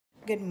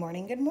Good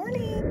morning, good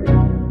morning.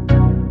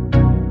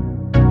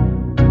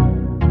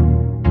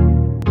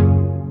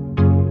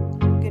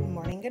 Good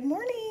morning, good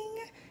morning.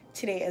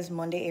 Today is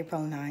Monday,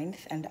 April 9th,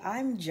 and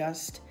I'm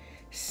just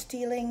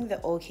stealing the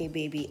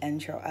OKBABY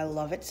intro. I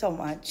love it so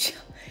much,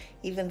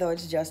 even though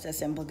it's just a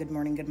simple good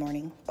morning, good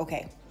morning.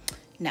 Okay,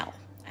 now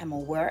I'm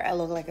aware I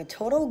look like a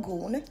total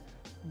goon,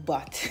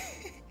 but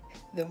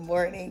the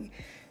morning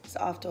is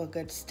off to a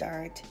good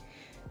start.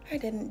 I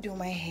didn't do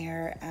my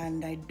hair,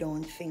 and I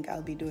don't think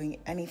I'll be doing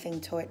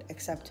anything to it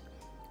except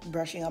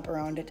brushing up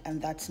around it,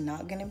 and that's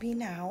not gonna be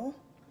now.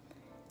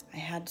 I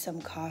had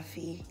some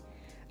coffee.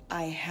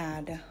 I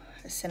had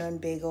a cinnamon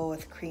bagel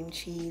with cream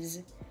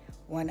cheese.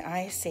 When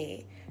I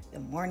say the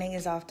morning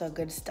is off to a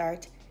good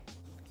start,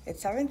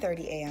 it's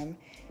 7:30 a.m.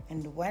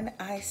 And when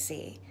I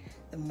say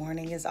the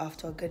morning is off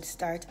to a good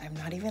start, I'm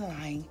not even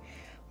lying.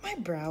 My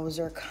brows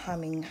are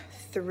coming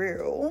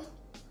through.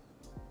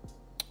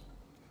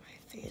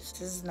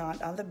 Face is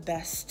not on the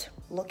best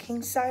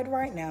looking side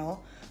right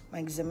now.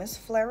 My eczema is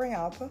flaring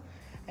up.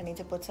 I need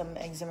to put some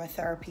eczema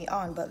therapy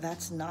on, but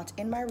that's not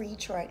in my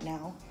reach right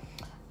now.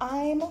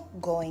 I'm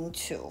going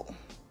to,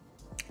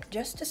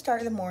 just to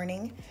start the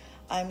morning,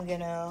 I'm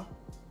gonna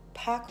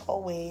pack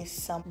away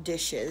some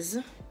dishes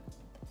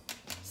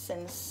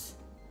since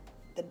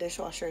the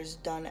dishwasher is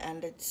done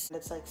and it's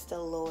like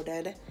still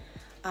loaded.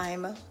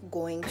 I'm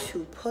going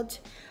to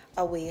put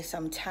away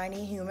some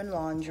tiny human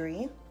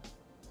laundry,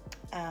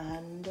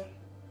 and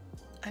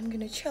I'm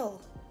gonna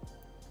chill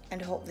and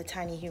hope the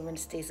tiny human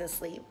stays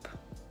asleep.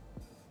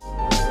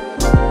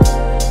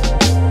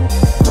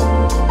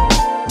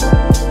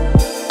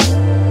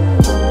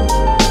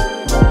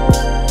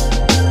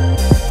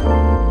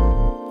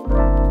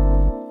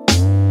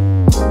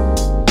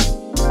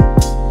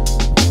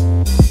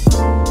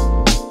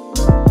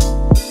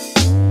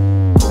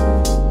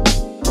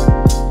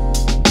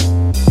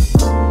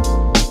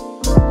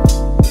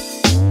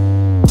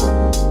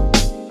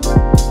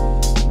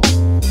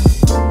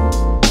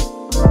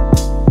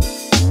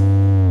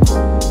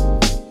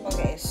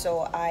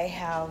 So I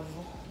have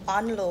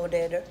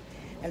unloaded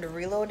and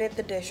reloaded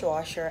the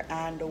dishwasher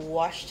and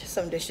washed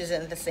some dishes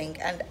in the sink,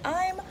 and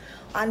I'm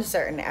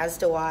uncertain as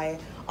to why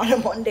on a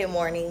Monday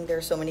morning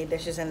there's so many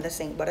dishes in the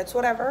sink, but it's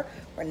whatever.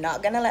 We're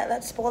not gonna let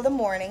that spoil the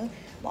morning.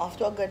 I'm off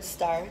to a good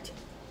start.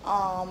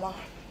 What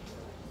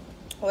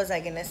was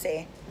I gonna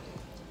say?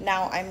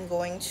 Now I'm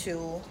going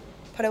to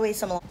put away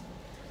some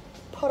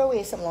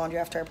laundry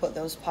after I put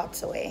those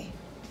pots away,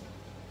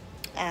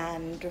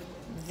 and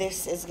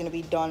this is gonna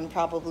be done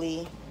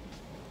probably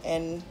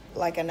in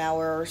like an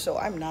hour or so.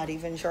 I'm not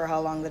even sure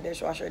how long the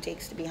dishwasher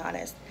takes, to be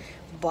honest,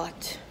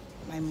 but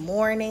my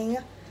morning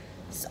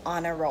is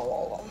on a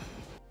roll.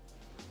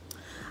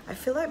 I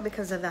feel like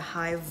because of the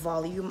high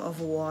volume of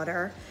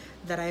water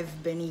that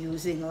I've been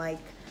using,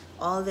 like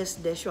all this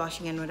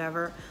dishwashing and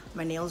whatever,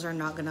 my nails are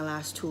not gonna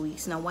last 2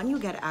 weeks. Now when you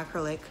get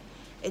acrylic,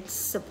 it's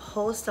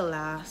supposed to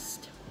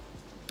last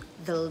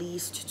the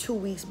least 2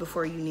 weeks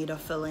before you need a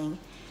filling.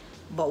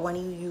 But when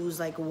you use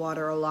like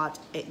water a lot,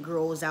 it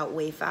grows out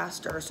way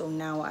faster. So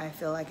now I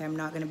feel like I'm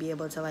not gonna be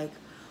able to like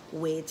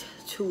wait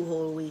 2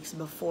 whole weeks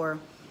before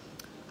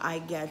I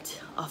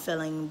get a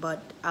filling,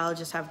 but I'll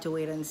just have to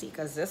wait and see,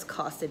 because this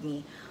costed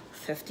me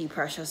 50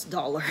 precious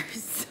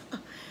dollars.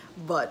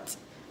 But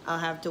I'll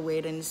have to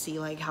wait and see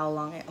like how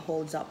long it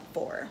holds up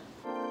for.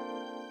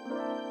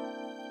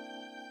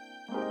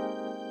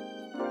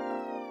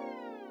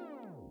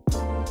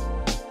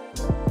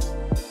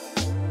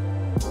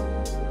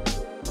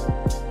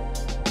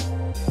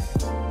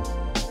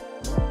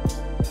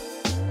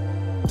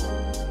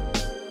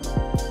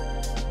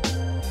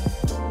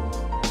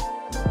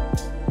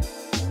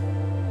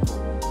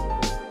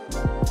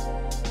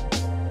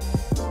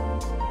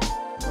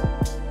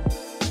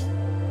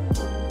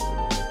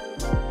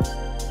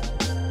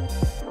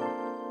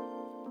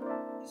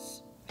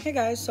 Hey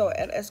guys, so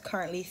it is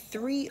currently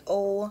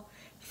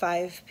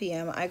 3:05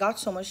 p.m. I got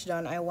so much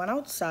done. I went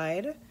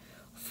outside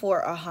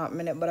for a hot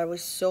minute, but I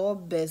was so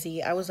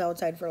busy. I was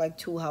outside for like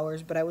 2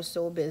 hours, but I was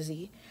so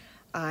busy.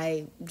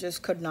 I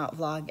just could not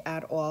vlog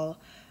at all.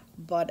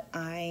 But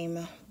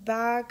I'm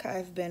back.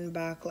 I've been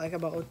back like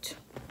about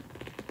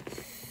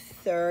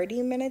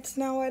 30 minutes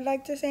now, I'd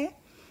like to say.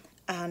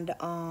 And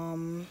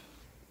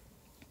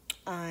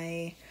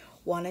I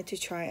wanted to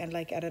try and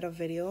like edit a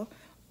video,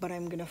 but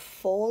I'm gonna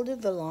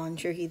fold the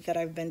laundry that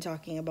I've been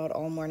talking about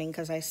all morning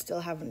because I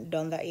still haven't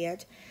done that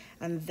yet,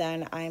 and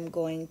then I'm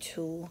going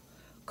to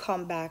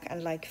come back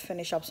and like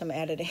finish up some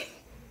editing.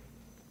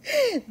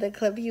 The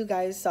clip you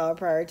guys saw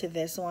prior to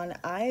this one,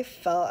 I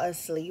fell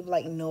asleep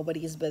like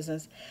nobody's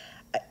business.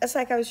 It's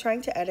like I was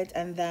trying to edit,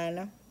 and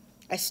then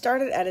I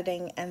started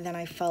editing, and then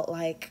I felt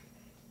like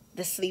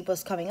the sleep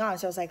was coming on,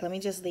 so I was like, let me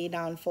just lay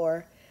down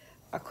for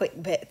a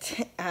quick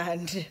bit,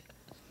 and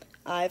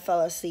I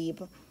fell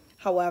asleep.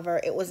 However,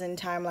 it was in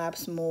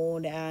time-lapse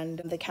mode, and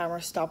the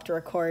camera stopped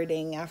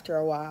recording after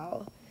a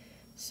while.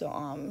 So,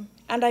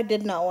 and I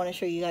did not want to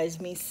show you guys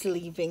me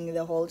sleeping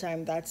the whole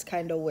time. That's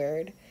kind of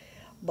weird.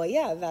 But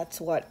yeah,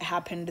 that's what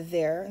happened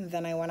there. And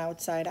then I went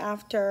outside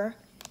after,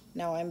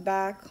 Now I'm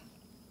back,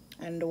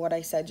 and what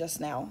I said just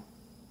now.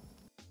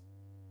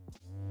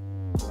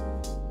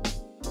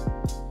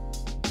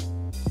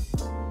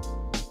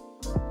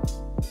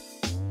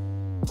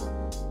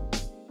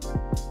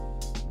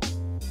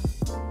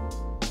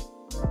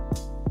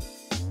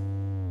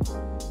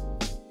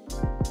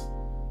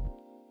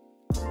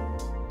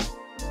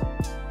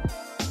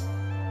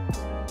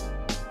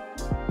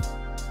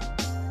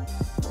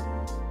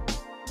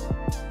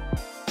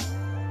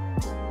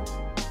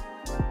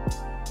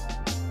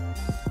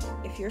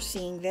 If you're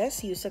seeing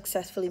this, you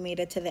successfully made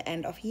it to the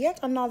end of yet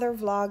another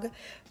vlog.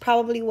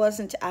 Probably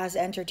wasn't as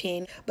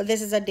entertaining, but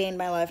this is a day in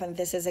my life, and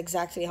this is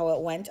exactly how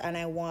it went, and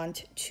I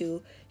want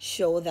to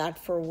show that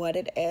for what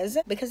it is,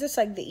 because it's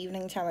like the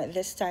evening time. At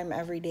this time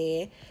every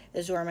day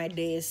is where my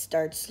days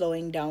start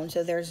slowing down,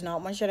 so there's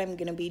not much that I'm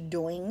gonna be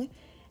doing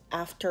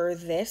after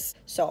this.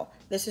 So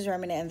this is where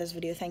I'm gonna end this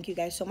video. Thank you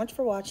guys so much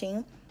for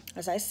watching.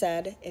 As I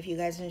said, if you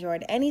guys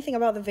enjoyed anything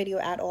about the video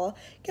at all,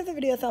 give the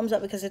video a thumbs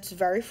up because it's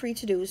very free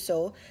to do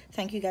so.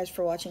 Thank you guys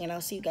for watching, and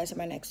I'll see you guys in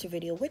my next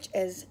video, which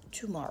is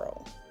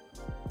tomorrow.